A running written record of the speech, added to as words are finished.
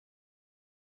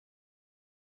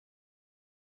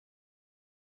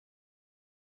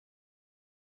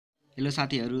Hello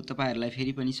साथीहरु, तपाईहरुलाई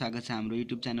फेरि पनि स्वागत छ हाम्रो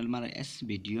युट्युब च्यानलमा। र यस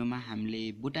भिडियोमा हामीले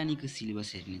बोटानीको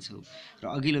सिलेबस हेर्नेछौँ र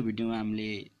अघिल्लो भिडियोमा हामीले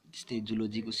त्यस्तै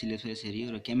जुलोजीको सिलेबस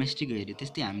हेर्यौं र केमिस्ट्रीको हेर्यौं।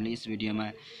 त्यस्तै हामीले यस भिडियोमा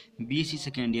बीएससी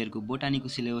सेकेन्ड इयरको बोटानीको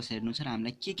सिलेबस हेर्नु छ र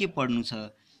हामीलाई के पढ्नु छ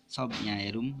सब यहाँ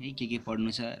हेरौं है। के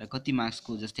पढ्नु छ र कति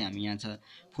मार्क्सको, जस्तै हामी यहाँ छ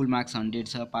फुल मार्क्स 100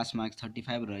 छ, पास मार्क्स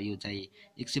 35 र यो चाहिँ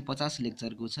 150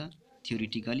 लेक्चरको छ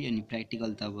थ्योरिटिकली, अनि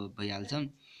प्र्याक्टिकल त अब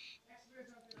भइहाल्छ।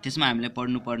 त्यसमा हामीले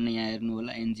पढ्नुपर्ने यहाँ हेर्नु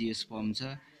होला एन्जियोस्पर्म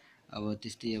छ, अब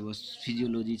त्यस्तै अब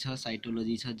फिजियोलोजी छ,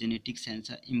 साइटोलोजी छ, जेनेटिक्स साइन्स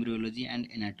छ, इम्ब्रियोलोजी एन्ड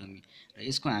एनाटोमी। र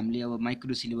यसको हामीले अब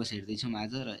माइक्रो सिलेबस हेर्दैछौँ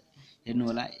आज। र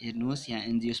हेर्नुहोस् यहाँ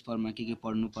एन्जियोस्पर्ममा के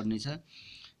पढ्नुपर्ने छ।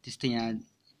 त्यस्तै यहाँ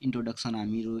इन्ट्रोडक्सन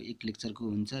हाम्रो एक लेक्चरको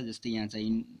हुन्छ। जस्तै यहाँ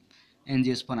चाहिँ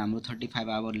एन्जियोस्पर्म हाम्रो 35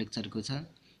 आवर लेक्चरको छ।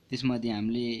 त्यसमध्ये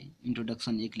हामीले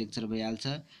इन्ट्रोडक्सन एक लेक्चर भइहाल्छ।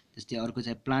 त्यस्तै अर्को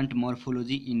चाहिँ plant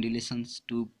morphology in relations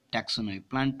to ट्याक्सोनोमी।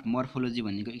 Plant morphology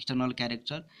भनेको external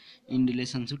character, in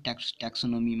relation to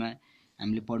ट्याक्सोनोमीमा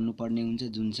हामीले पढ्नुपर्ने हुन्छ,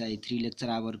 जुन चाहिँ 3 लेक्चर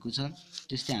आवरको छ।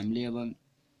 त्यस्तै हामीले अब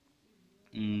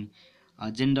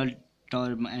general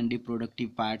term and reproductive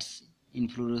parts,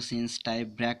 इन्फ्लोरेसेन्स type,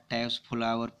 ब्र्याक types,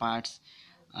 flower parts,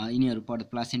 यिनीहरू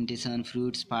प्लासेन्टेसन,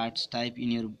 फ्रुट्स पार्ट्स टाइप,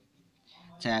 यिनीहरू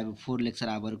चाहिँ अब 4 लेक्चर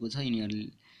आवरको छ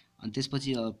यिनीहरू। अनि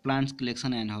त्यसपछि plants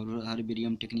collection and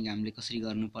herbarium technique हामीले कसरी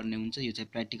गर्नुपर्ने हुन्छ, यो चाहिँ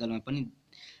प्र्याक्टिकलमा पनि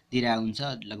दिइरहेको हुन्छ।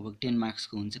 लगभग 10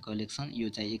 मार्क्सको हुन्छ कलेक्सन, यो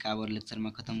चाहिँ 1 आवर लेक्चरमा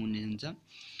खतम हुने हुन्छ।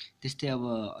 त्यस्तै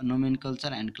अब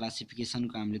नोमेनकल्चर एन्ड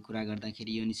क्लासिफिकेसनको हामीले कुरा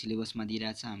गर्दाखेरि यो नि सिलेबसमा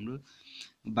दिइरहेछ हाम्रो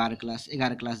 12 क्लास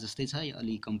 11 क्लास जस्तै छ,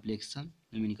 अलि कम्प्लेक्स छ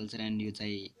नोमेनकल्चर एन्ड यो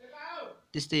चाहिँ।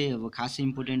 त्यस्तै अब खासै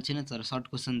इम्पोर्टेन्ट छैन, तर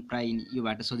सर्ट क्वेसन प्रायः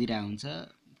योबाट सोधिरहेको हुन्छ।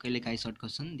 कहिलेकाहीँ सर्ट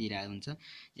क्वेसन दिइरहेको हुन्छ।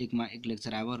 एक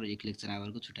लेक्चर आवर र एक लेक्चर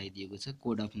आवरको छुट्याइदिएको छ।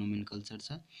 कोड अफ नोमेनकल्चर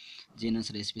छ,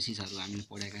 जेनस र स्पेसिसहरू हामीले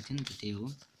पढाएका थियौँ, त्यही हो,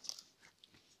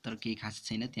 तर केही खास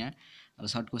छैन त्यहाँ। अब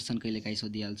सर्ट क्वेसन कहिलेकाहीँ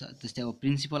सोधिहाल्छ। त्यस्तै अब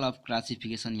प्रिन्सिपल अफ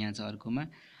क्लासिफिकेसन यहाँ छ अर्कोमा।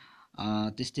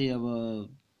 त्यस्तै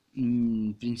अब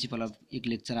प्रिन्सिपल अफ एक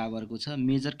लेक्चर आवरको छ।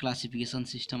 Major classification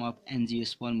system of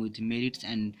angiosperm with merits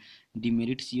and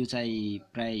demerits, यो चाहिँ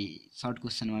प्राय सर्ट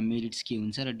क्वेसनमा मेरिट्स के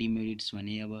हुन्छ र डिमेरिट्स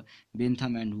भने अब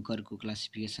बेन्थम एन्ड हुकरको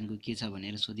क्लासिफिकेसनको के छ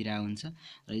भनेर सोधिरहेको हुन्छ।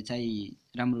 र यो चाहिँ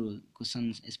राम्रो क्वेसन,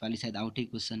 यसपालि सायद आउटै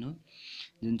क्वेसन हो,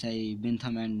 जुन चाहिँ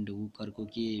बेन्थम एन्ड हुकरको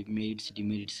के मेरिट्स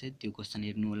डिमेरिट्स छ त्यो क्वेसन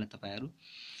हेर्नु होला तपाईहरु।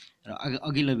 र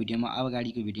अघिल्लो भिडियोमा,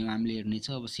 अगाडिको भिडियोमा हामीले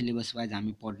हेर्नेछौँ। अब सिलेबस वाइज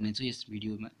हामी पढ्नेछौँ यस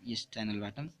भिडियोमा, यस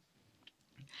च्यानलबाट।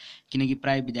 किनकि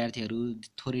प्राय विद्यार्थीहरू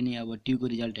थोरै नै अब ट्युको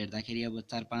रिजल्ट हेर्दाखेरि अब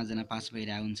 4-5 जना पास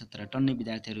भइरहेको हुन्छ, तर टन्नै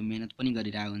विद्यार्थीहरू मेहनत पनि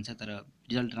गरिरहेको हुन्छ, तर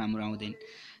रिजल्ट राम्रो आउँदैन।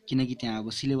 किनकि त्यहाँ अब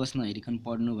सिलेबस नहेरिकन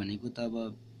पढ्नु भनेको त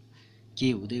अब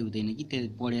केही हुँदैन कि, त्यो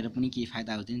पढेर पनि केही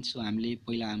फाइदा हुँदैन। सो हामीले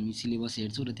पहिला हामी सिलेबस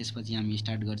हेर्छौँ र त्यसपछि हामी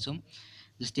स्टार्ट गर्छौँ।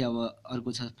 जस्तै अब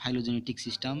अर्को छ फाइलोजेनेटिक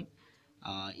सिस्टम,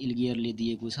 इल्गियरले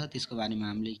दिएको छ। त्यसको बारेमा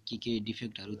हामीले के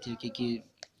डिफेक्टहरू थियो, के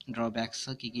ड्रब्याक्स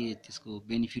छ, के त्यसको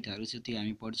बेनिफिटहरू छ, त्यो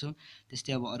हामी पढ्छौँ।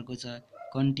 त्यस्तै अब अर्को छ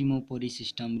कन्टिमोपोरी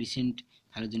सिस्टम, रिसेन्ट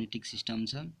फाइलोजेनेटिक सिस्टम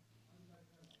छ।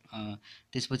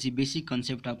 त्यसपछि basic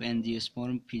concept of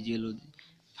angiosperm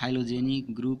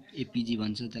phylogenic group, APJ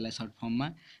भन्छ त्यसलाई सर्ट फर्ममा।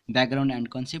 Background and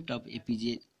concept of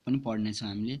APJ पनि पढ्नेछौँ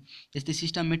हामीले। त्यस्तै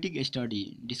सिस्टमेटिक स्टडी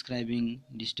डिस्क्राइबिङ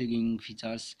डिस्टिङ्गिङ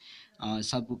फिचर्स,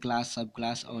 सब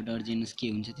क्लास अर्डर जेनस के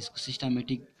हुन्छ, त्यसको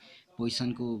सिस्टमेटिक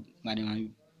पोजिसनको बारेमा हामी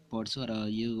पढ्छौँ। र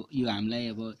यो हामीलाई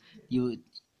अब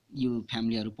यो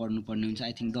फ्यामिलीहरू पढ्नुपर्ने हुन्छ।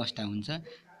 आई थिङ्क 10टा हुन्छ,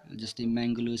 जस्तै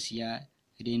म्याङ्गोलोसिया,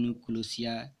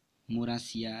 रेनुकुलोसिया,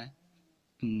 मोरासिया,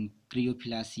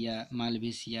 क्रियोफिलासिया,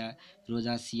 माल्भेसिया,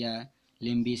 रोजासिया,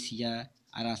 लेम्बेसिया,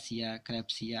 आरासिया,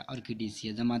 क्र्याप्सिया,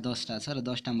 अर्किडेसिया, जम्मा 10टा छ। र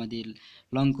 10टा मध्ये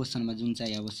लङ क्वेसनमा जुन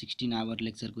चाहिँ अब 16 आवर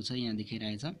लेक्चरको छ यहाँ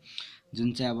देखिरहेछ,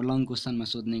 जुन चाहिँ अब लङ क्वेसनमा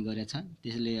सोध्ने गरेछ,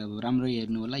 त्यसले अब राम्रो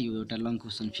हेर्नु होला। यो एउटा लङ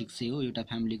क्वेसन फिक्सै हो, एउटा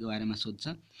फ्यामिलीको बारेमा सोध्छ।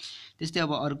 त्यस्तै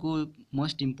अब अर्को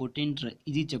मोस्ट इम्पोर्टेन्ट र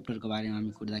इजी च्याप्टरको बारेमा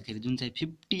हामी कुर्दाखेरि, जुन चाहिँ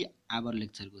 50 आवर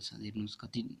लेक्चरको छ, हेर्नुहोस्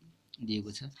कति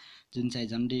दिएको छ, जुन चाहिँ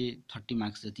झन्डै 30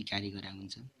 मार्क्स जति क्यारी गराएको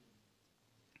हुन्छ।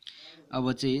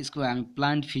 अब चाहिँ यसको हामी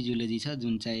प्लान्ट फिजियोलोजी छ,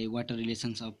 जुन चाहिँ वाटर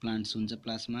रिलेसन्स अफ प्लान्ट्स हुन्छ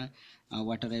प्लासमा,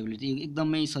 वाटर एबिलिटी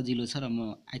एकदमै सजिलो छ। र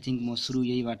आई थिङ्क म सुरु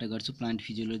यहीबाट गर्छु, प्लान्ट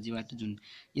फिजियोलोजीबाट। जुन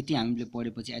यति हामीले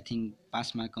पढेपछि आई थिङ्क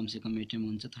पासमा कमसेकम एटेम्प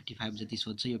हुन्छ, 35 जति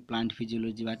सोध्छ यो प्लान्ट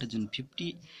फिजियोलोजीबाट, जुन 50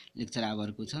 लेक्चर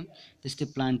आवरको छ। त्यस्तै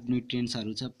प्लान्ट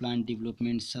न्युट्रिएन्ट्सहरू छ, प्लान्ट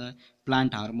डेभलपमेन्ट छ,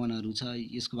 प्लान्ट हार्मोनहरू छ,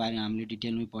 यसको बारेमा हामीले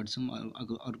डिटेलमै पढ्छौँ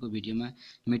अर्को भिडियोमा।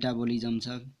 मेटाबोलिजम छ।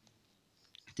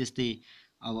 त्यस्तै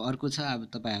अब अर्को छ, अब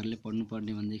तपाईहरूले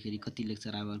पढ्नुपर्ने भन्दाखेरि कति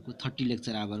लेक्चर आवरको, 30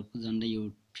 लेक्चर आवरको, झन्डै यो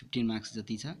 15 मार्क्स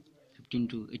जति छ, 15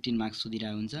 to 18 मार्क्स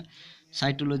सोधिरहेको हुन्छ।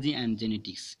 साइटोलोजी एन्ड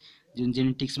जेनेटिक्स, जुन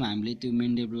जेनेटिक्समा हामीले त्यो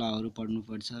मेन्डेल लहरू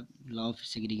पढ्नुपर्छ, ल अफ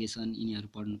सेग्रिगेसन, यिनीहरू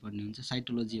पढ्नुपर्ने हुन्छ।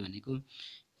 साइटोलोजी भनेको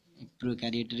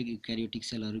प्रोक्यारियोट र युक्यारियोटिक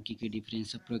सेलहरू के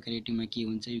डिफ्रेन्स छ, प्रोक्यारियोटिकमा के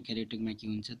हुन्छ, युक्यारियोटिकमा के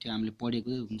हुन्छ, त्यो हामीले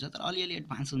पढेको हुन्छ, तर अलिअलि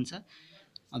एडभान्स हुन्छ।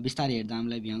 बिस्तारै हेर्दा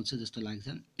हामीलाई भ्याउँछ जस्तो लाग्छ।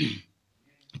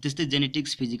 त्यस्तै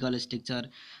जेनेटिक्स, फिजिकल स्ट्रक्चर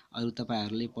अरू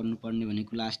तपाईँहरूले पढ्नुपर्ने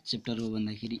भनेको लास्ट चेप्टर हो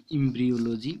भन्दाखेरि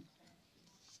इम्ब्रियोलोजी।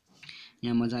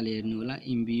 यहाँ मजाले हेर्नु होला,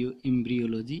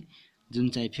 इम्ब्रियोलोजी जुन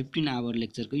चाहिँ 15 आवर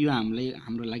लेक्चरको, यो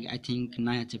हाम्रो लागि आई थिङ्क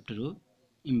नयाँ चेप्टर हो।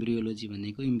 इम्ब्रियोलोजी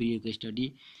भनेको इम्ब्रियोको स्टडी,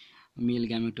 मेल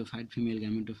ग्यामेटोफाइट, फिमेल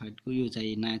ग्यामेटोफाइटको, यो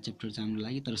चाहिँ नयाँ चेप्टर छ हाम्रो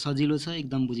लागि, तर सजिलो छ,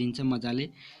 एकदम बुझिन्छ मजाले,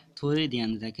 थोरै ध्यान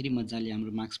दिँदाखेरि मजाले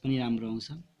हाम्रो मार्क्स पनि राम्रो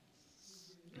आउँछ।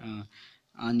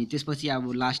 अनि त्यसपछि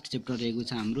अब लास्ट चेप्टर रहेको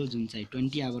छ हाम्रो, जुन चाहिँ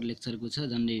 20 आवर लेक्चरको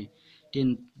छ, झन्डै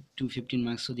 10 to 15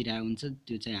 मार्क्स सोधिरहेको हुन्छ।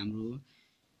 त्यो चाहिँ हाम्रो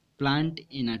plant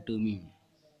anatomy.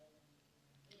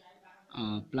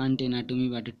 Plant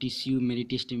एनाटोमीबाट tissue,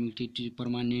 मेरिटेस्टेमिक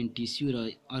permanent tissue, र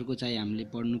अर्को चाहिँ हामीले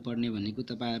पढ्नुपर्ने भनेको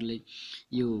तपाईँहरूले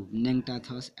यो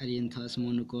नेङ्टाथस, एरिएन्थस,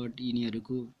 मोनोकोट,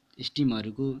 यिनीहरूको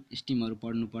स्टिमहरू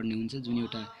पढ्नुपर्ने हुन्छ, जुन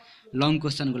एउटा लङ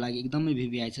क्वेसनको लागि एकदमै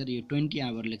भिभिआई छ, र यो 20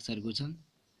 आवर लेक्चरको छ।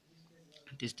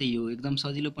 त्यस्तै यो एकदम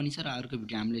सजिलो पनि छ, र अर्को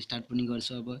भिडियो हामीले स्टार्ट पनि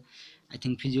गर्छौँ। अब आई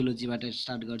थिङ्क फिजियोलोजीबाट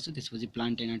स्टार्ट गर्छु, त्यसपछि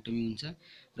प्लान्ट एनाटोमी हुन्छ,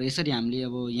 र यसरी हामीले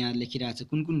अब यहाँ लेखिरहेको छ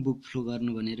कुन कुन बुक फ्लो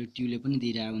गर्नु भनेर ट्युले पनि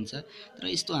दिइरहेको हुन्छ, तर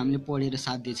यस्तो हामीले पढेर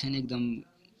साध्य छैन एकदम,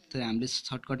 तर हामीले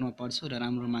सर्टकटमा पढ्छौँ र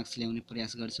राम्रो मार्क्स ल्याउने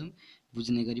प्रयास गर्छौँ,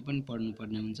 बुझ्ने गरी पनि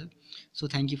पढ्नुपर्ने हुन्छ। So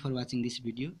thank you for watching this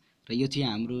video, र यो थियो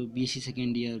हाम्रो BSc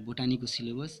second year बोटानीको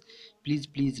syllabus.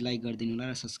 Please like गरिदिनु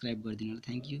होला र सब्सक्राइब गरिदिनु होला।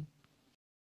 Thank you.